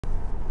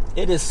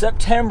It is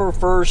September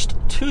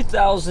 1st,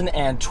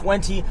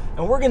 2020,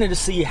 and we're going to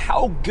see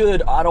how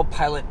good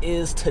Autopilot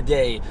is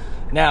today.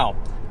 Now,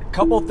 a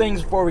couple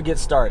things before we get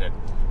started.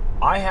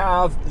 I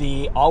have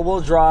the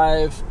all-wheel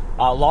drive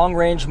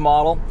long-range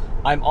model.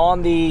 I'm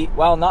on the,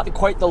 well, not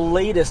quite the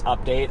latest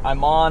update.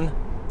 I'm on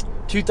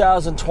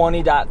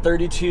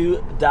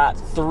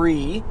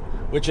 2020.32.3,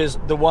 which is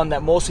the one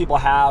that most people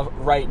have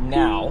right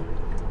now.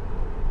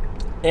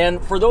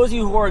 And for those of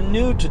you who are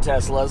new to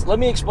Teslas, let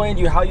me explain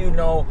to you how you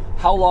know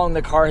how long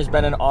the car has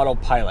been in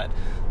autopilot.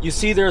 You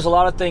see there's a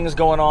lot of things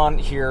going on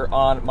here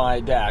on my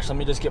dash. Let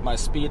me just get my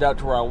speed up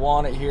to where I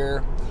want it here.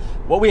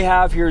 What we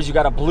have here is you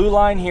got a blue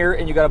line here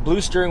and you got a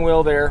blue steering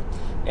wheel there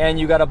and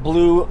you got a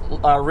blue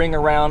ring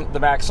around the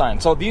back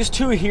sign. So these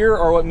two here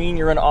are what mean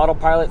you're in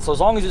autopilot. So as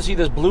long as you see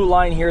this blue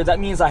line here, that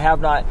means I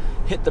have not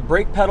hit the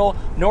brake pedal,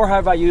 nor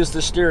have I used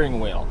the steering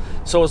wheel.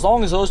 So as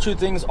long as those two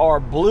things are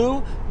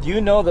blue, you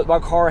know that my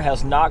car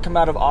has not come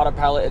out of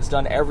autopilot. It's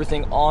done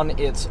everything on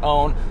its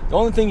own. The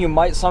only thing you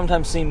might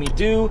sometimes see me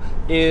do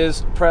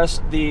is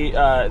press the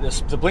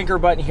blinker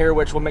button here,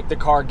 which will make the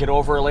car get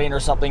over a lane or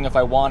something if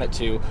I want it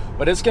to.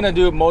 But it's going to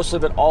do most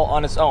of it all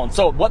on its own.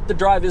 So what the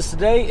drive is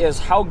today is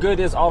how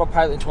good is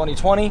autopilot in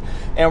 2020,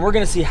 and we're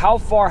going to see how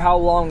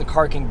long the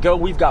car can go.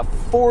 We've got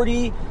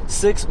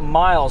 46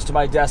 miles to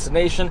my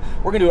destination.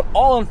 We're going to do it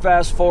all in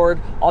fast forward.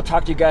 I'll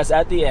talk to you guys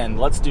at the end.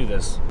 Let's do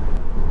this.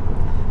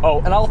 Oh,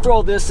 and I'll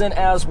throw this in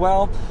as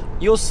well.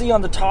 You'll see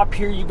on the top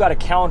here, you've got a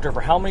counter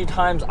for how many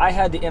times I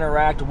had to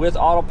interact with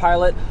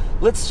autopilot.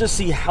 Let's just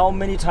see how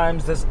many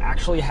times this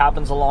actually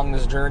happens along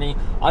this journey.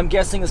 I'm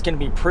guessing it's going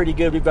to be pretty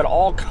good. We've got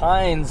all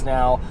kinds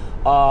now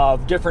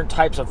of different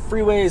types of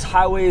freeways,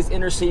 highways,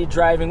 interstate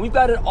driving. We've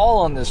got it all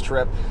on this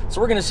trip.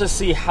 So we're going to just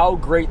see how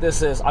great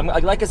this is.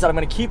 Like I said, I'm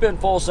going to keep it in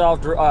full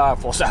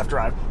self-drive.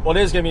 Well,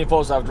 it is going to be in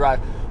full self-drive.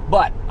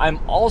 But I'm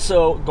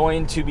also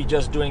going to be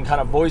just doing kind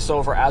of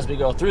voiceover as we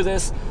go through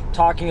this,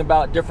 talking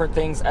about different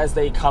things as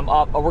they come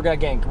up. But we're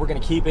gonna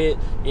keep it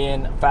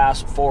in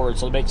fast forward,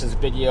 so it makes this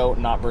video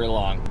not very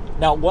long.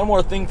 Now, one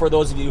more thing for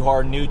those of you who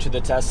are new to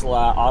the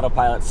Tesla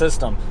autopilot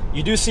system,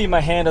 you do see my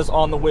hand is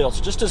on the wheel.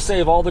 So just to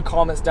save all the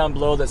comments down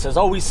below that says,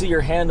 oh, we see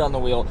your hand on the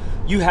wheel,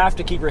 you have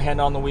to keep your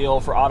hand on the wheel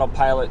for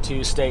autopilot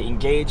to stay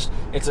engaged.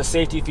 It's a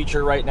safety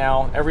feature right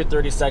now. Every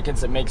 30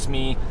 seconds, it makes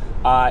me,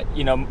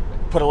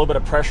 put a little bit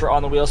of pressure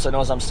on the wheel so it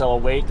knows I'm still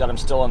awake, that I'm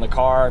still in the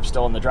car, I'm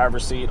still in the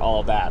driver's seat, all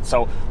of that.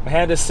 So my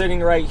hand is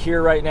sitting right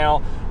here right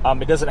now.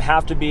 It doesn't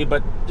have to be,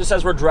 but just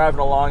as we're driving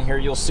along here,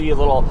 you'll see a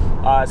little,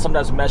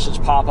 sometimes a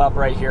message pop up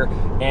right here,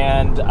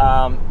 and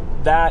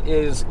that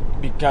is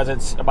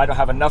because I don't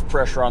have enough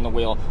pressure on the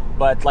wheel.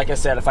 But like I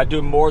said, if I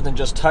do more than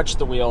just touch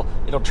the wheel,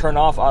 it'll turn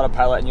off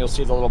autopilot and you'll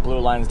see the little blue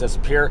lines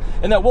disappear.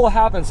 And that will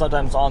happen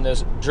sometimes on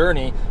this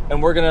journey,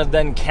 and we're gonna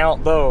then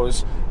count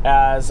those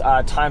as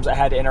times I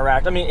had to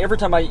interact. I mean, every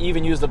time I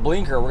even use the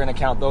blinker, we're gonna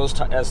count those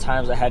as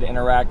times I had to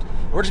interact.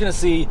 We're just gonna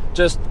see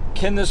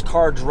can this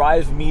car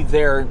drive me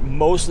there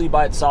mostly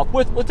by itself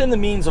within the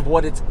means of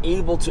what it's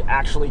able to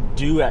actually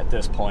do at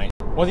this point.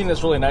 One thing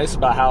that's really nice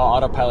about how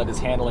autopilot is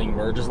handling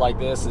merges like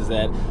this is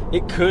that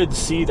it could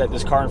see that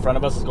this car in front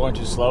of us is going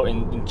too slow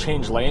and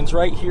change lanes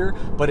right here,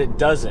 but it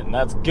doesn't. And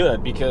that's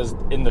good, because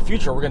in the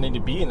future we're going to need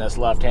to be in this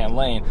left-hand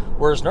lane,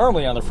 whereas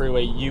normally on the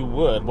freeway you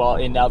would, while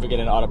in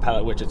navigating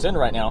autopilot, which it's in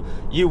right now,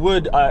 you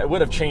would it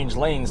would have changed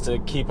lanes to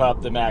keep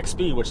up the max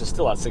speed, which is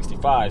still at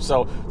 65.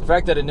 So the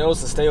fact that it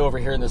knows to stay over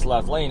here in this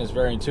left lane is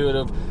very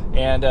intuitive,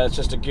 and it's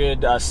just a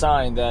good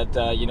sign that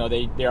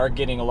they are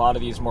getting a lot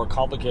of these more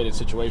complicated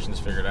situations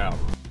figured out.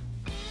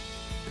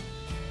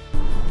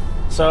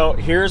 So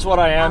here's what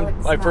I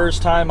am, my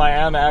first time I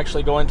am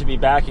actually going to be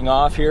backing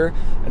off here,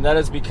 and that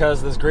is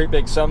because this great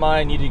big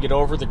semi needed to get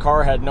over. The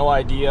car had no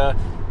idea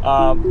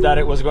that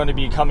it was going to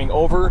be coming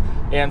over,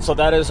 and so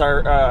that is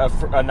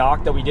a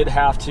knock that we did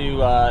have to,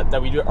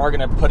 that we are going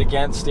to put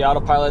against the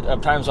autopilot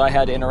of times I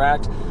had to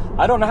interact.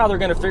 I don't know how they're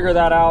going to figure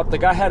that out. The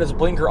guy had his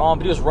blinker on,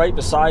 but he was right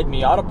beside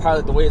me.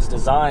 Autopilot, the way it's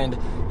designed,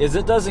 is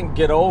it doesn't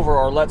get over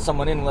or let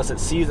someone in unless it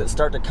sees it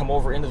start to come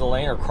over into the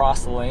lane or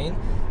cross the lane.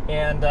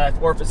 And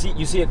or if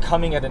you see it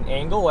coming at an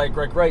angle, like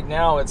right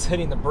now it's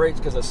hitting the brakes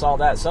because it saw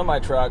that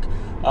semi-truck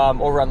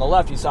over on the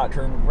left. You saw it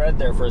turn red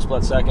there for a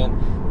split second.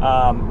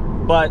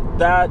 But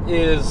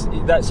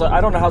so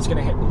I don't know how it's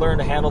going to learn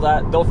to handle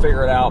that. They'll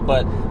figure it out.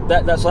 But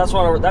that's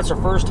the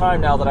first time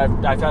now that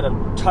I've had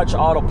to touch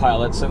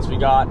autopilot since we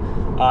got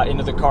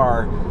into the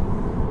car.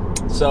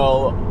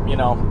 So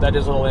that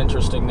is a little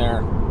interesting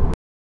there.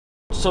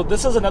 So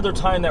this is another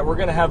time that we're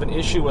going to have an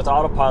issue with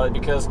autopilot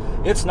because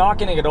it's not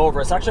going to get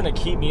over. It's actually going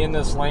to keep me in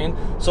this lane.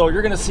 So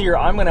you're going to see here,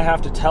 I'm going to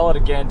have to tell it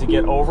again to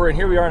get over. And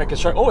here we are in a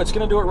construction. Oh, it's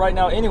going to do it right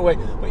now anyway.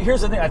 But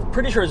here's the thing. I'm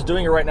pretty sure it's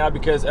doing it right now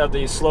because of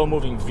the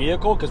slow-moving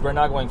vehicle, because we're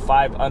now going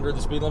 5 under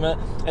the speed limit.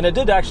 And it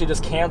did actually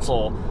just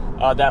cancel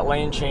that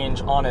lane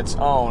change on its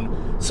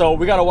own. So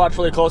we got to watch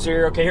really close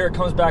here. Okay, here it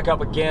comes back up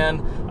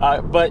again.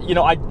 But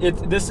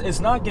it's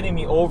not getting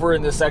me over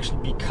in this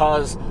section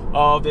because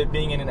of it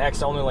being in an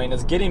X only lane.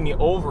 It's getting me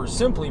over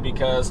simply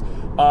because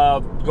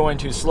of going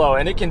too slow,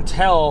 and it can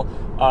tell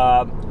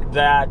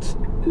that,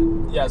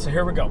 yeah, so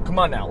here we go. Come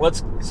on now,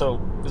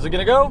 so is it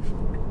gonna go?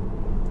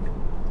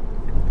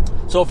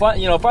 So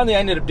finally I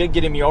ended up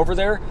getting me over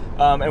there,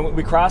 and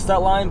we crossed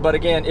that line. But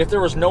again, if there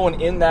was no one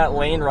in that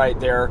lane right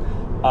there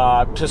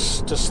to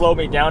slow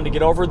me down to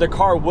get over, the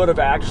car would have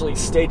actually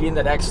stayed in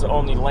that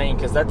exit-only lane,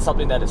 because that's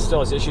something that it still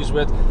has issues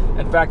with.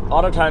 In fact, a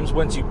lot of times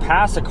once you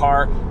pass a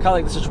car, kind of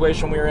like the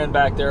situation we were in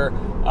back there,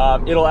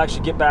 it'll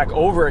actually get back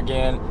over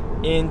again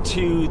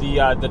into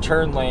the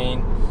turn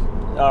lane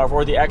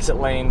or the exit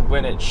lane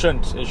when it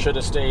shouldn't. It should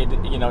have stayed,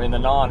 in the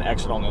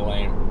non-exit-only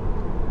lane.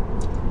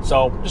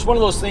 So just one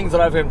of those things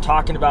that I've been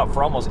talking about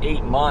for almost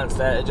 8 months,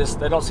 that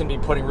they don't seem to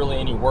be putting really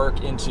any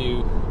work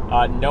into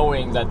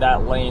knowing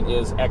that lane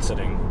is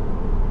exiting.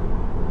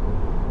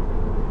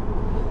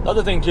 The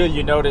other thing too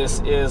you notice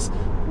is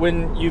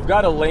when you've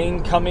got a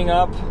lane coming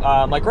up,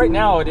 like right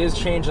now it is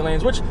changing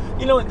lanes, which,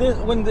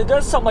 when it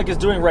does something like it's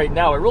doing right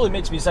now, it really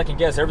makes me second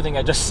guess everything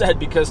I just said,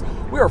 because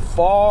we are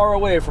far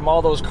away from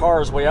all those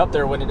cars way up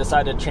there when it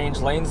decided to change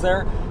lanes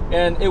there.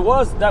 And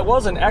that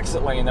was an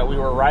exit lane that we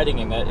were riding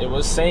in. That it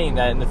was saying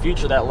that in the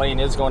future that lane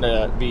is going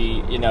to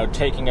be,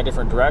 taking a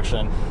different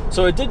direction.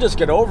 So it did just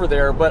get over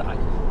there, but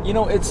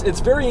it's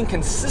very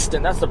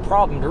inconsistent. That's the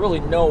problem, to really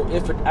know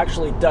if it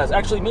actually does.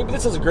 Actually, maybe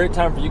this is a great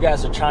time for you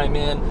guys to chime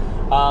in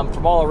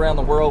from all around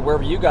the world,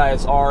 wherever you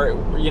guys are,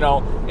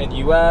 in the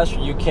US or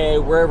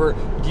UK, wherever.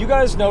 Do you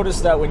guys notice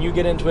that when you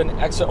get into an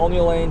exit-only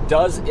lane,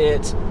 does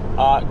it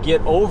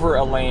get over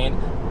a lane?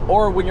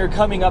 Or when you're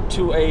coming up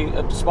to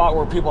a spot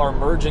where people are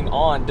merging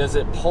on, does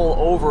it pull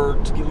over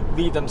to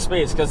leave them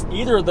space? Because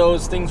either of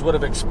those things would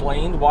have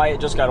explained why it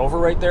just got over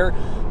right there.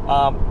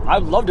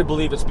 I'd love to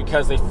believe it's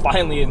because they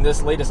finally, in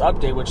this latest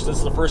update, which this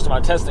is the first time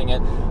I'm testing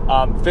it,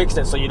 fixed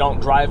it so you don't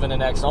drive in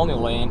an exit-only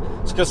lane.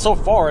 Because so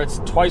far, it's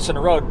twice in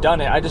a row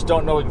done it. I just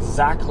don't know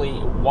exactly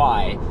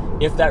why,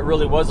 if that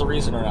really was the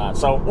reason or not.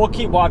 So we'll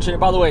keep watching it.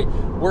 By the way,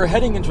 we're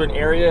heading into an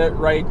area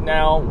right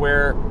now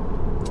where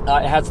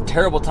it has a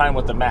terrible time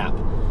with the map.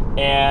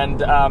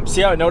 And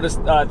see how I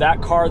noticed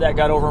that car that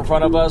got over in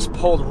front of us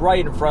pulled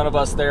right in front of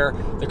us there.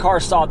 The car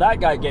saw that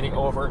guy getting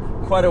over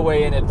quite a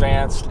way in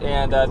advance,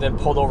 and then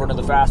pulled over into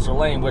the faster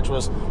lane, which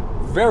was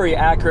very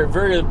accurate,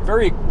 very,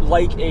 very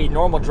like a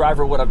normal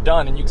driver would have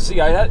done. And you can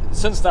see,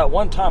 since that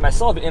one time, I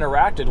still haven't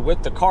interacted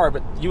with the car,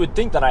 but you would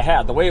think that I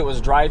had. The way it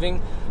was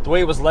driving, the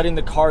way it was letting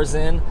the cars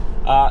in,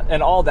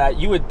 and all that,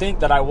 you would think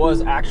that I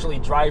was actually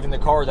driving the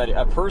car, that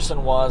a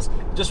person was,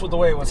 just with the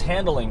way it was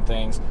handling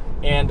things.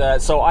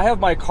 And so I have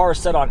my car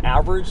set on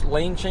average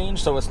lane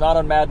change, so it's not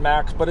on Mad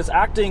Max, but it's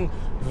acting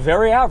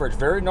very average,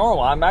 very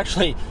normal. I'm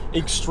actually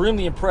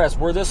extremely impressed.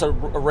 Were this a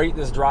Rate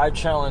This Drive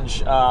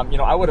challenge,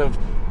 I would have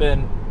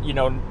been,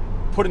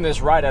 putting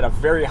this ride at a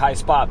very high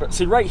spot. But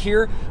see, right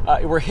here,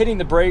 we're hitting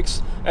the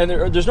brakes, and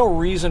there's no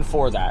reason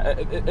for that.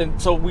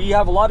 And so we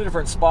have a lot of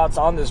different spots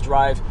on this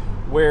drive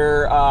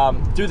where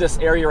through this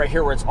area right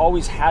here where it's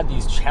always had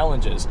these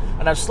challenges.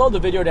 And I've slowed the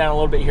video down a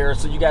little bit here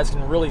so you guys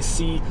can really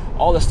see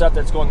all the stuff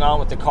that's going on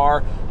with the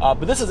car.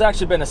 But this has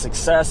actually been a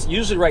success.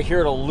 Usually right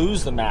here it'll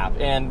lose the map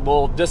and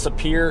will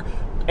disappear,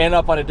 end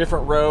up on a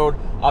different road.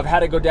 I've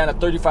had to go down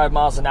at 35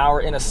 miles an hour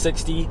in a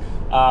 60,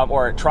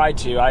 or I tried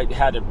to. I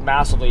had to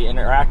massively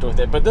interact with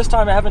it. But this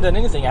time I haven't done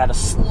anything. I had a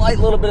slight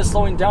little bit of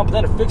slowing down, but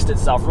then it fixed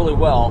itself really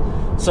well.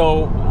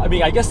 So, I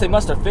mean, I guess they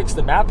must have fixed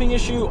the mapping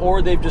issue,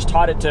 or they've just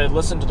taught it to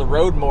listen to the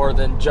road more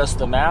than just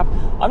the map.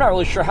 I'm not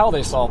really sure how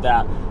they solved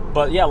that.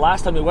 But yeah,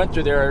 last time we went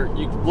through there,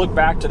 you look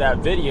back to that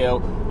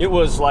video, it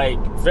was like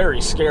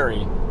very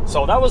scary.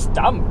 So that was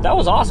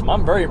awesome.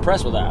 I'm very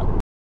impressed with that.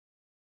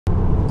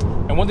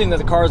 And one thing that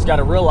the car's got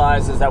to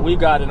realize is that we've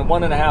got in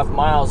 1.5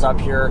 miles up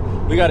here,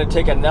 we got to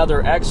take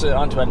another exit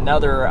onto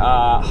another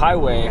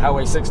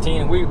highway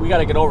 16. We got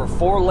to get over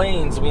 4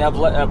 lanes. We have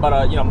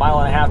about a mile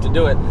and a half to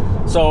do it.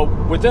 So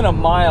within a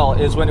mile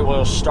is when it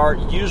will start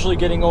usually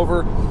getting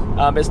over.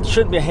 It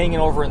shouldn't be hanging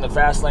over in the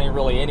fast lane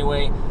really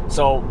anyway.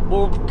 So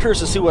we're curious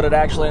to see what it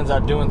actually ends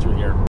up doing through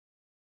here.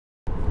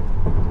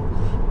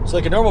 So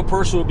like a normal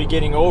person would be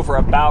getting over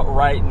about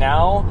right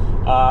now,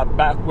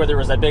 back where there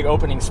was that big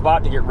opening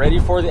spot to get ready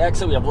for the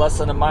exit. We have less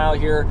than a mile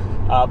here,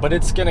 but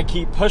it's going to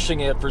keep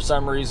pushing it for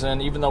some reason,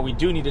 even though we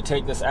do need to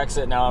take this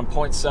exit now on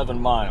 0.7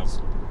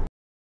 miles.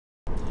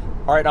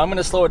 All right, I'm going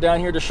to slow it down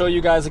here to show you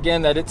guys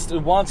again that it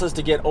wants us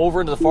to get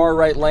over into the far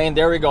right lane.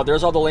 There we go.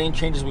 There's all the lane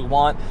changes we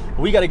want.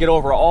 We got to get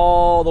over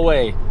all the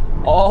way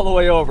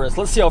over.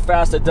 So let's see how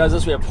fast it does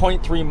this. We have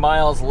 0.3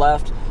 miles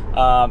left.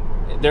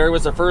 There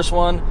was the first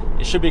one.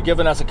 It should be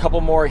giving us a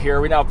couple more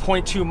here. We now have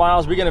 0.2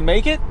 miles. Are we going to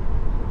make it?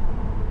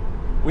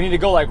 We need to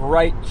go like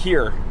right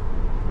here.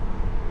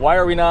 Why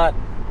are we not?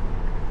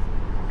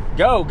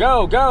 Go,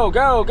 go, go,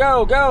 go,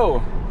 go,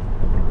 go.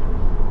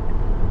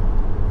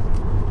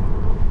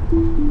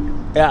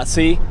 Yeah,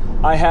 see,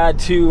 I had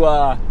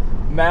to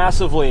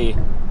massively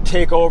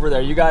take over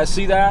there. You guys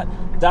see that?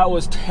 That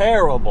was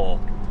terrible.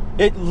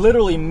 It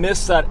literally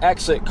missed that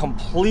exit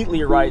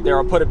completely right there.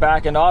 I'll put it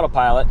back in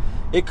autopilot.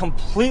 It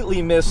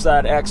completely missed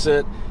that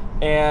exit,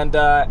 And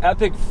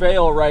epic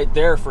fail right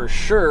there for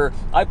sure.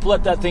 I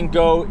let that thing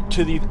go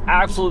to the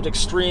absolute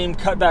extreme,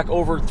 cut back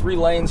over 3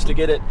 lanes to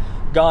get it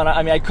gone.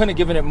 I mean, I couldn't have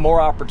given it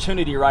more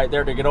opportunity right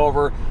there to get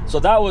over. So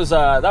that was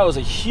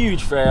a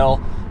huge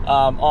fail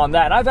on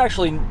that. And I've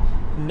actually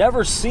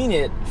never seen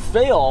it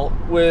fail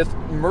with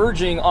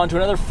merging onto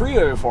another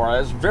freeway before.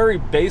 It's very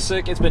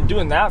basic. It's been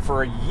doing that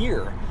for a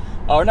year.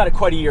 Or not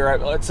quite a year,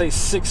 let's say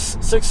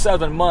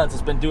 7 months.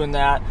 It's been doing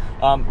that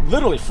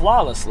literally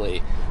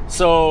flawlessly.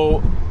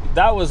 So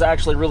that was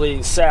actually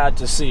really sad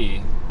to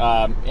see.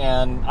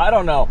 And I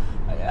don't know,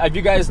 have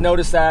you guys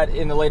noticed that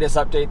in the latest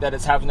update that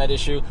it's having that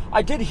issue?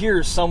 I did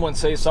hear someone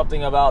say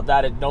something about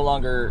that it no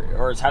longer,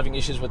 or it's having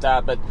issues with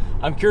that, but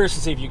I'm curious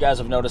to see if you guys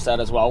have noticed that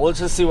as well. Let's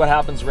just see what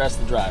happens the rest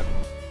of the drive.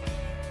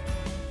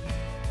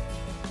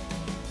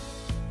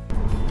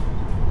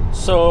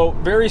 So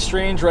very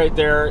strange right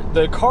there.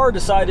 The car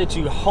decided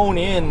to hone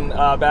in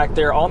back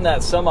there on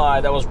that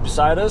semi that was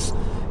beside us.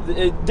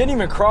 It didn't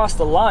even cross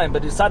the line,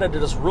 but decided to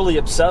just really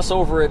obsess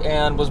over it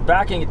and was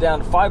backing it down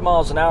to 5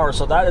 miles an hour.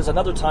 So that is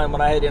another time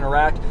when I had to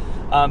interact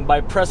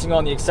by pressing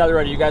on the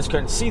accelerator. You guys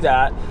couldn't see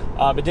that.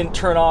 It didn't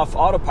turn off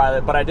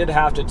autopilot, but I did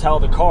have to tell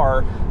the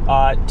car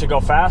to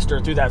go faster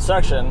through that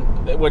section,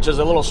 which is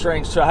a little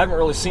strange too. I haven't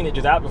really seen it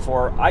do that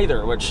before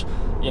either, which,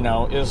 you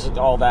know, is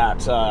all that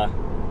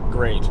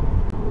great.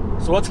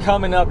 So what's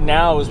coming up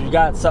now is we've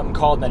got something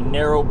called the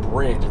narrow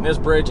bridge, and this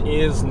bridge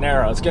is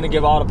narrow. It's going to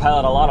give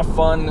Autopilot a lot of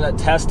fun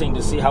testing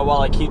to see how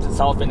well it keeps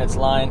itself in its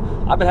line.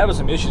 I've been having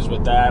some issues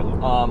with that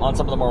on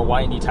some of the more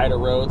windy, tighter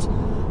roads.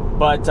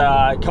 But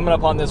coming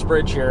up on this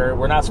bridge here,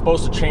 we're not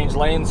supposed to change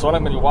lanes, so what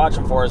I'm going to be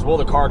watching for is will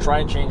the car try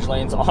and change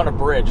lanes on a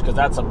bridge, because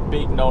that's a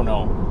big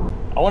no-no.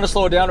 I want to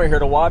slow down right here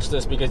to watch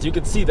this because you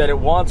can see that it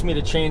wants me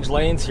to change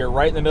lanes here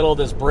right in the middle of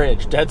this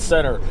bridge, dead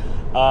center.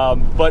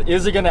 But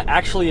is it going to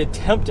actually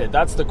attempt it?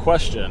 That's the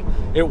question.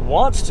 It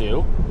wants to,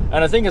 and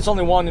I think it's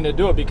only wanting to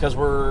do it because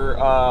we're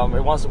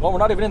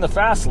not even in the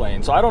fast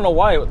lane. So I don't know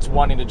why it's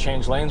wanting to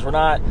change lanes. We're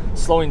not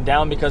slowing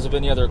down because of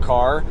any other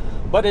car,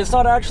 but it's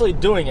not actually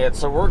doing it.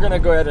 So we're going to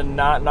go ahead and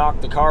not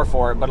knock the car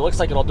for it, but it looks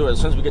like it'll do it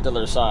as soon as we get to the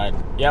other side.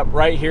 Yep,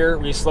 right here,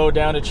 we slow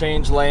down to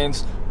change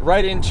lanes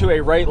right into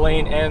a right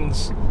lane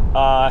ends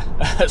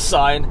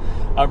sign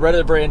right at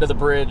the very end of the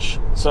bridge.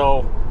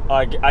 So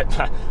I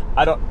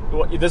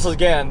don't, this is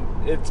again,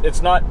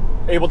 it's not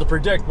able to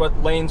predict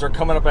what lanes are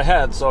coming up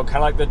ahead. So kind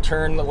of like the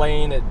turn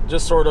lane, it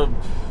just sort of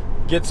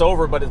gets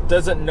over, but it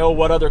doesn't know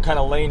what other kind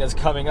of lane is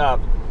coming up.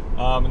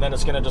 And then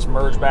it's going to just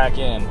merge back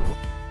in.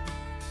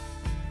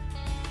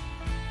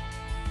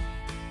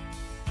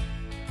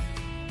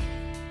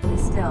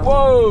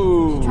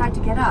 Whoa! She tried to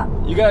get up.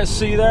 You guys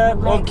see that?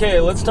 Okay,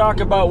 let's talk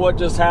about what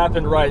just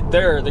happened right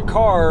there. The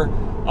car,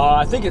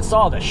 I think it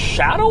saw the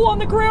shadow on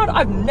the ground.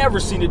 I've never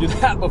seen it do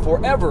that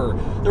before, ever.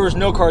 There was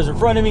no cars in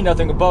front of me,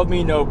 nothing above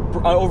me, no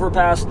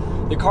overpass.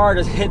 The car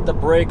just hit the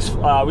brakes.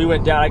 We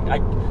went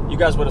down. You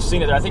guys would have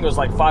seen it. I think it was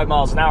like 5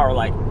 miles an hour,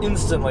 like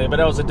instantly. But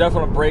that was a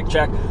definite brake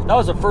check. That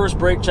was the first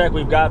brake check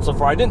we've got so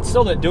far. I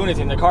still didn't do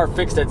anything. The car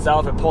fixed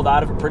itself. It pulled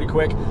out of it pretty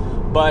quick.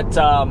 But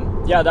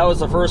yeah, that was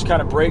the first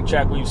kind of brake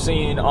check we've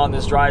seen on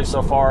this drive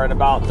so far in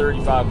about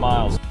 35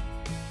 miles.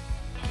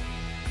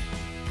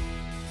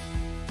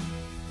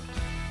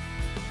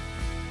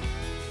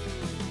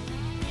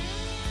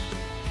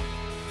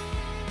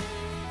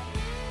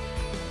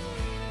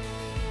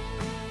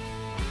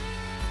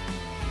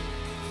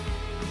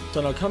 So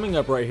now coming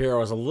up right here, I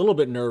was a little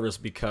bit nervous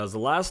because the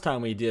last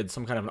time we did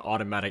some kind of an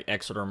automatic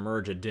exit or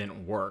merge, it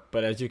didn't work.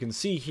 But as you can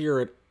see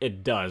here,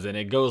 it does, and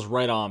it goes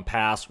right on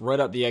past, right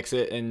up the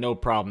exit, and no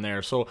problem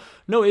there. So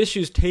no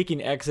issues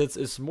taking exits.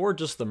 It's more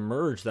just the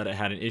merge that it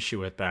had an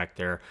issue with back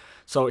there.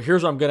 So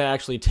here's where I'm going to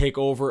actually take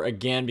over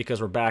again because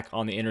we're back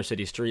on the inner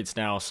city streets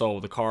now. So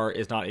the car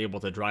is not able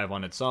to drive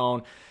on its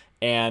own.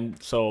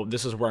 And so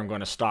this is where I'm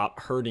going to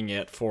stop hurting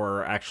it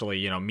for actually,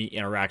 you know, me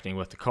interacting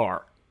with the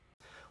car.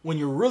 When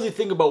you really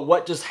think about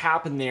what just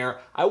happened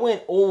there, I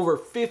went over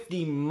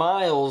 50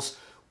 miles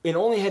and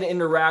only had to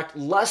interact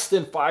less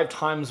than 5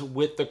 times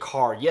with the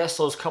car. Yes,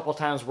 those couple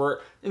times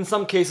were, in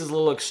some cases, a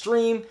little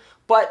extreme,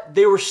 but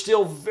they were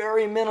still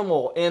very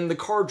minimal, and the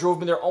car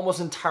drove me there almost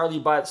entirely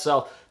by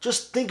itself.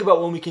 Just think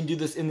about when we can do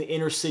this in the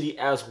inner city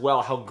as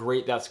well, how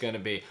great that's going to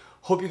be.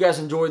 Hope you guys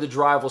enjoyed the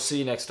drive. We'll see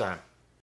you next time.